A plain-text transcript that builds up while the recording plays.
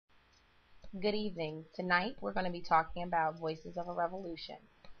Good evening. Tonight we're going to be talking about Voices of a Revolution,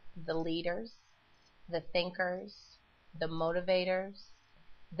 the leaders, the thinkers, the motivators,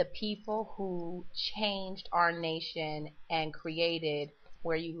 the people who changed our nation and created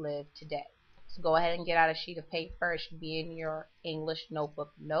where you live today. So go ahead and get out a sheet of paper. It should be in your English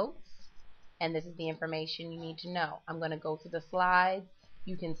notebook notes. And this is the information you need to know. I'm going to go through the slides.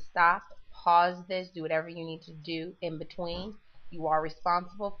 You can stop, pause this, do whatever you need to do in between. You are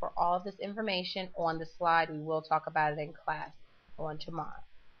responsible for all of this information on the slide. We will talk about it in class on tomorrow.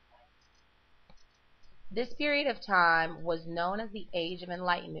 This period of time was known as the Age of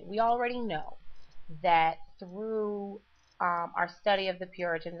Enlightenment. We already know that through our study of the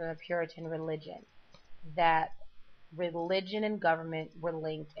Puritans and the Puritan religion, that religion and government were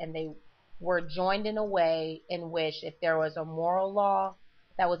linked, and they were joined in a way in which if there was a moral law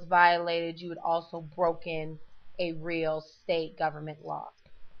that was violated, you had also broken a real state government law.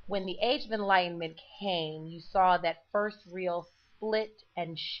 When the Age of Enlightenment came, you saw that first real split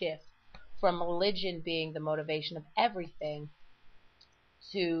and shift from religion being the motivation of everything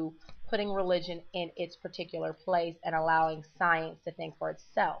to putting religion in its particular place and allowing science to think for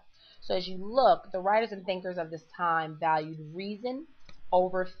itself. So as you look, the writers and thinkers of this time valued reason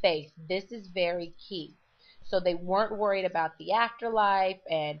over faith. This is very key. So they weren't worried about the afterlife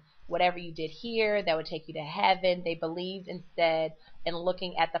and whatever you did here that would take you to heaven. They believed instead in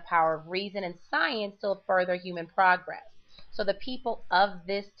looking at the power of reason and science to further human progress. So the people of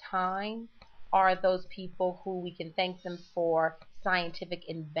this time are those people who we can thank them for scientific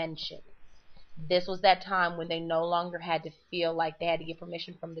inventions. This was that time when they no longer had to feel like they had to get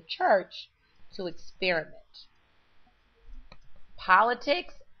permission from the church to experiment.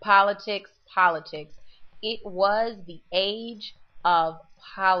 Politics, politics, politics. It was the age of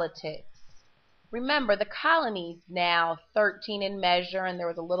politics. Remember, the colonies, now 13 in measure, and there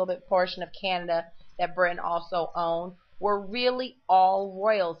was a little bit portion of Canada that Britain also owned, were really all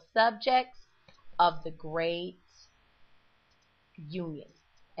royal subjects of the Great Union,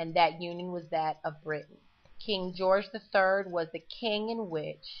 and that union was that of Britain. King George III was the king in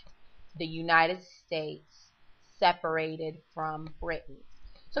which the United States separated from Britain.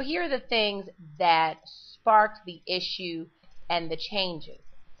 So here are the things that sparked the issue and the changes.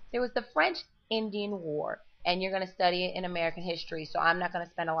 There was the French Indian War, and you're going to study it in American history, so I'm not going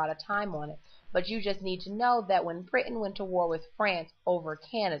to spend a lot of time on it, but you just need to know that when Britain went to war with France over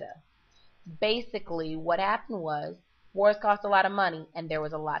Canada, basically what happened was wars cost a lot of money and there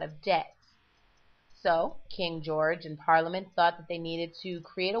was a lot of debt. So King George and Parliament thought that they needed to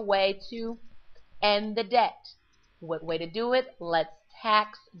create a way to end the debt. What way to do it? Let's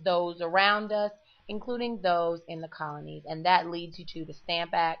tax those around us, including those in the colonies. And that leads you to the Stamp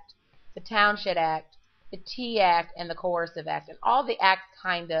Act, the Townshend Act, the Tea Act, and the Coercive Act. And all the acts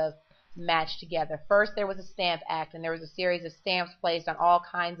kind of matched together. First there was a Stamp Act, and there was a series of stamps placed on all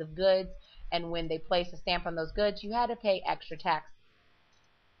kinds of goods, and when they placed a stamp on those goods, you had to pay extra tax.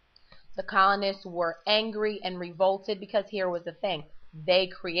 The colonists were angry and revolted because here was the thing. They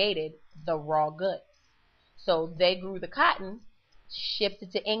created the raw goods. So they grew the cotton, shipped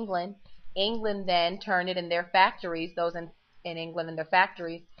it to England. England then turned it in their factories, those in England in their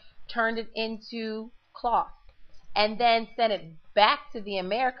factories, turned it into cloth, and then sent it back to the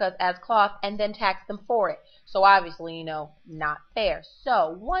Americas as cloth and then taxed them for it. So obviously, not fair.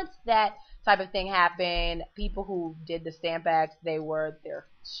 So once that type of thing happened, people who did the Stamp Act, their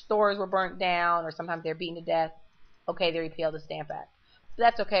stores were burnt down, or sometimes they're beaten to death. Okay, they repealed the Stamp Act. But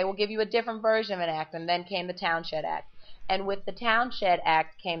that's okay. We'll give you a different version of an act. And then came the Townshend Act. And with the Townshend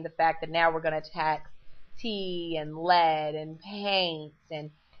Act came the fact that now we're going to tax tea and lead and paints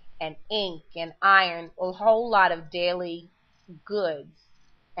and ink and iron, a whole lot of daily goods.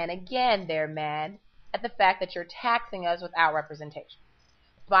 And again, they're mad at the fact that you're taxing us without representation.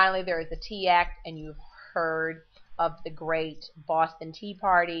 Finally, there is the Tea Act, and you've heard of the great Boston Tea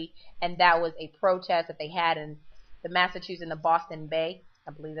Party, and that was a protest that they had in the Massachusetts, in the Boston Bay,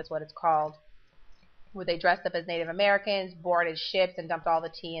 I believe that's what it's called, where they dressed up as Native Americans, boarded ships, and dumped all the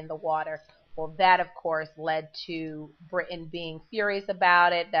tea in the water. Well, that, of course, led to Britain being furious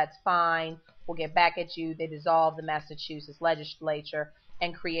about it. That's fine. We'll get back at you. They dissolved the Massachusetts legislature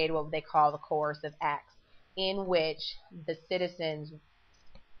and created what they call the Coercive Acts, in which the citizens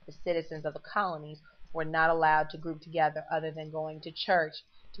of the colonies were not allowed to group together other than going to church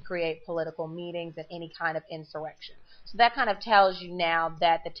to create political meetings and any kind of insurrection. So that kind of tells you now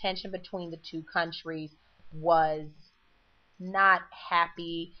that the tension between the two countries was not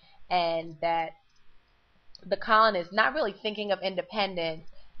happy, and that the colonists, not really thinking of independence,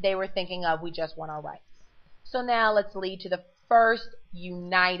 they were thinking of, we just want our rights. So now let's lead to the first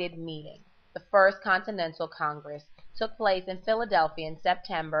united meeting. The First Continental Congress took place in Philadelphia in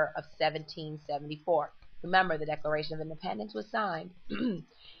September of 1774. Remember, the Declaration of Independence was signed in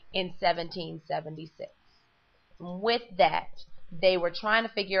 1776. With that, they were trying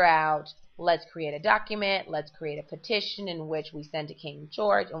to figure out, let's create a document, let's create a petition in which we send to King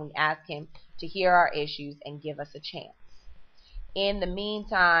George and we ask him to hear our issues and give us a chance. In the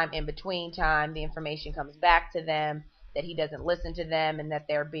meantime, in between time, the information comes back to them that he doesn't listen to them and that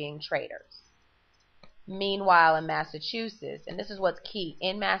they're being traitors. Meanwhile, in Massachusetts, and this is what's key,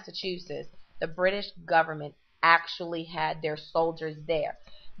 in Massachusetts, the British government actually had their soldiers there.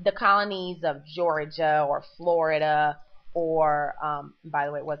 The colonies of Georgia or Florida or, by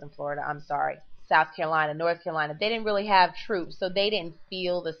the way, it wasn't Florida, I'm sorry, South Carolina, North Carolina, they didn't really have troops, so they didn't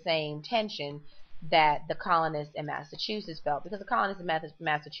feel the same tension that the colonists in Massachusetts felt, because the colonists in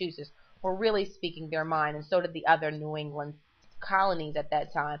Massachusetts were really speaking their mind, and so did the other New England colonies at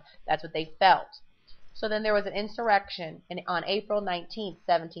that time. That's what they felt. So then there was an insurrection on April 19th,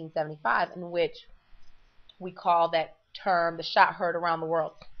 1775, in which we call that term the shot heard around the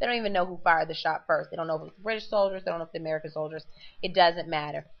world. They don't even know who fired the shot first. They don't know if it was the British soldiers. They don't know if the American soldiers. It doesn't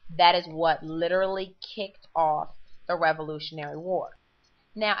matter. That is what literally kicked off the Revolutionary War.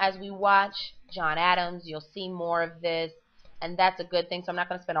 Now, as we watch John Adams, you'll see more of this, and that's a good thing, so I'm not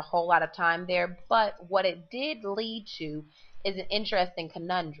going to spend a whole lot of time there. But what it did lead to is an interesting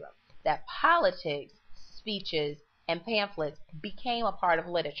conundrum, that politics, speeches, and pamphlets became a part of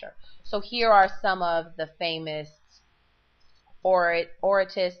literature. So here are some of the famous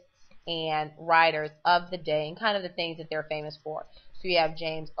oratists and writers of the day and kind of the things that they're famous for. So you have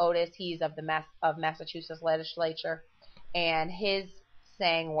James Otis. He's of Massachusetts legislature, and his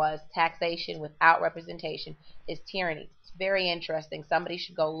saying was, taxation without representation is tyranny. It's very interesting. Somebody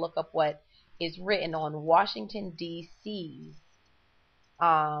should go look up what is written on Washington, D.C.'s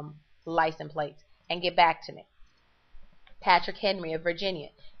license plates and get back to me. Patrick Henry of Virginia,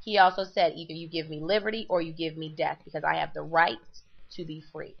 he also said, either you give me liberty or you give me death, because I have the right to be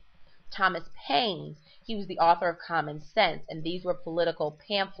free. Thomas Paine, he was the author of Common Sense, and these were political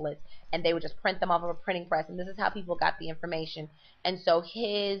pamphlets, and they would just print them off of a printing press, and this is how people got the information. And so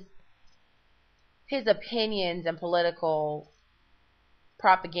his opinions and political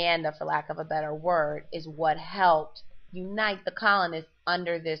propaganda, for lack of a better word, is what helped unite the colonists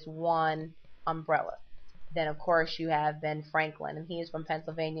under this one umbrella. Then, of course, you have Ben Franklin, and he is from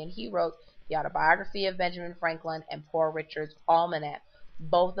Pennsylvania, and he wrote the autobiography of Benjamin Franklin and Poor Richard's Almanac,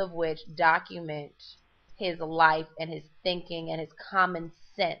 both of which document his life and his thinking and his common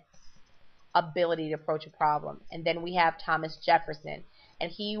sense ability to approach a problem. And then we have Thomas Jefferson,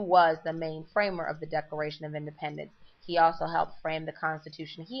 and he was the main framer of the Declaration of Independence. He also helped frame the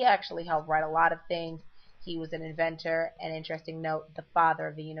Constitution. He actually helped write a lot of things. He was an inventor, and interesting note, the father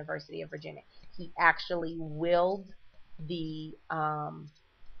of the University of Virginia. He actually willed the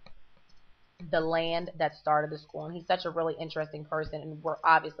land that started the school, and he's such a really interesting person, and we're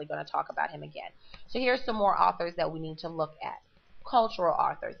obviously going to talk about him again. So here's some more authors that we need to look at. Cultural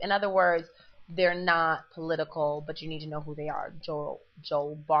authors. In other words, they're not political, but you need to know who they are.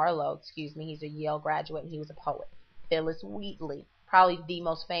 Joel Barlow, he's a Yale graduate, and he was a poet. Phyllis Wheatley, probably the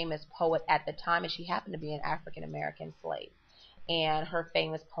most famous poet at the time, and she happened to be an African-American slave. And her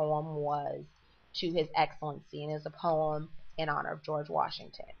famous poem was To His Excellency, and is a poem in honor of George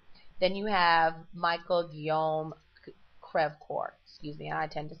Washington. Then you have Michael Guillaume Crevecoeur, I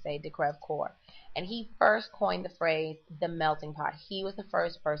tend to say de Crevecoeur, and he first coined the phrase the melting pot. He was the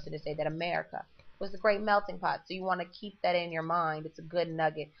first person to say that America was the great melting pot. So you want to keep that in your mind. It's a good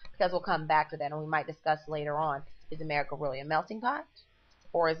nugget, because we'll come back to that, and we might discuss later on, is America really a melting pot?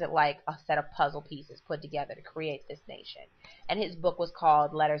 Or is it like a set of puzzle pieces put together to create this nation? And his book was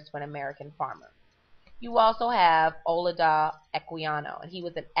called Letters to an American Farmer. You also have Olaudah Equiano, and he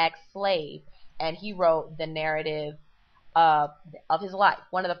was an ex-slave, and he wrote the narrative of his life,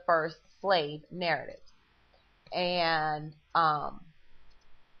 one of the first slave narratives. And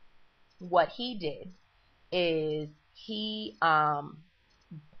what he did is he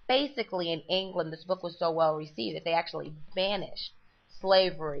basically, in England, this book was so well received that they actually banished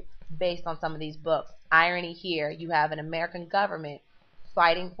slavery based on some of these books. Irony here, you have an American government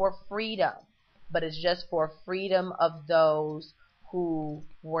fighting for freedom, but it's just for freedom of those who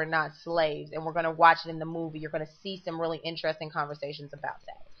were not slaves. And we're going to watch it in the movie. You're going to see some really interesting conversations about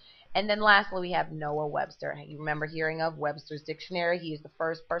that. And then lastly, we have Noah Webster. You remember hearing of Webster's Dictionary. He is the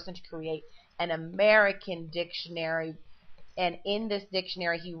first person to create an American dictionary. And in this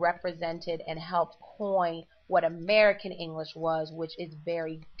dictionary, he represented and helped coin what American English was, which is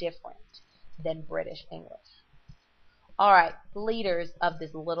very different than British English. All right, leaders of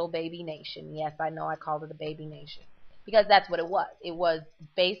this little baby nation. Yes, I know I called it a baby nation because that's what it was. It was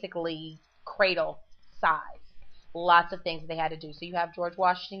basically cradle size. Lots of things they had to do. So you have George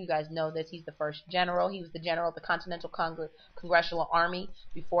Washington. You guys know this. He's the first general. He was the general of the Continental Congressional Army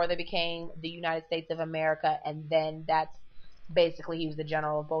before they became the United States of America. And then that's basically he was the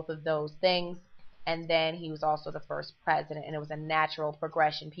general of both of those things. And then he was also the first president. And it was a natural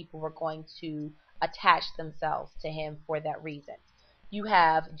progression. People were going to attach themselves to him for that reason. You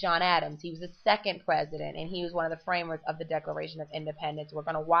have John Adams. He was the second president, and he was one of the framers of the Declaration of Independence. We're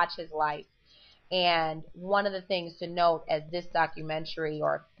going to watch his life. And one of the things to note as this documentary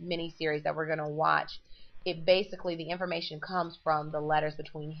or miniseries that we're going to watch, it basically, the information comes from the letters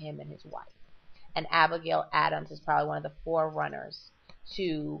between him and his wife. And Abigail Adams is probably one of the forerunners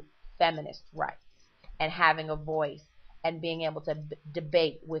to feminist rights and having a voice and being able to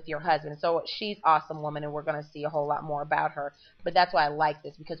debate with your husband. So she's an awesome woman, and we're going to see a whole lot more about her. But that's why I like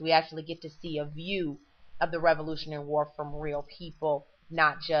this, because we actually get to see a view of the Revolutionary War from real people,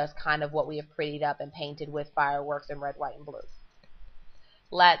 not just kind of what we have prettied up and painted with fireworks and red, white, and blue.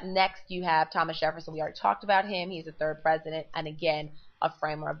 Next, you have Thomas Jefferson. We already talked about him. He's the third president, and again, a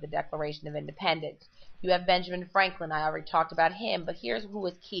framer of the Declaration of Independence. You have Benjamin Franklin. I already talked about him, but here's who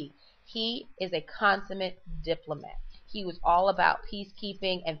is key. He is a consummate diplomat. He was all about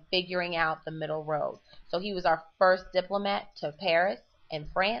peacekeeping and figuring out the middle road. So he was our first diplomat to Paris and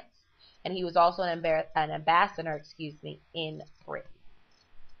France, and he was also an ambassador, in Britain.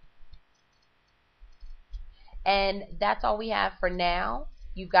 And that's all we have for now.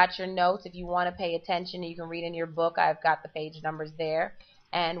 You've got your notes. If you want to pay attention, you can read in your book. I've got the page numbers there.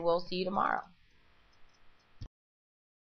 And we'll see you tomorrow.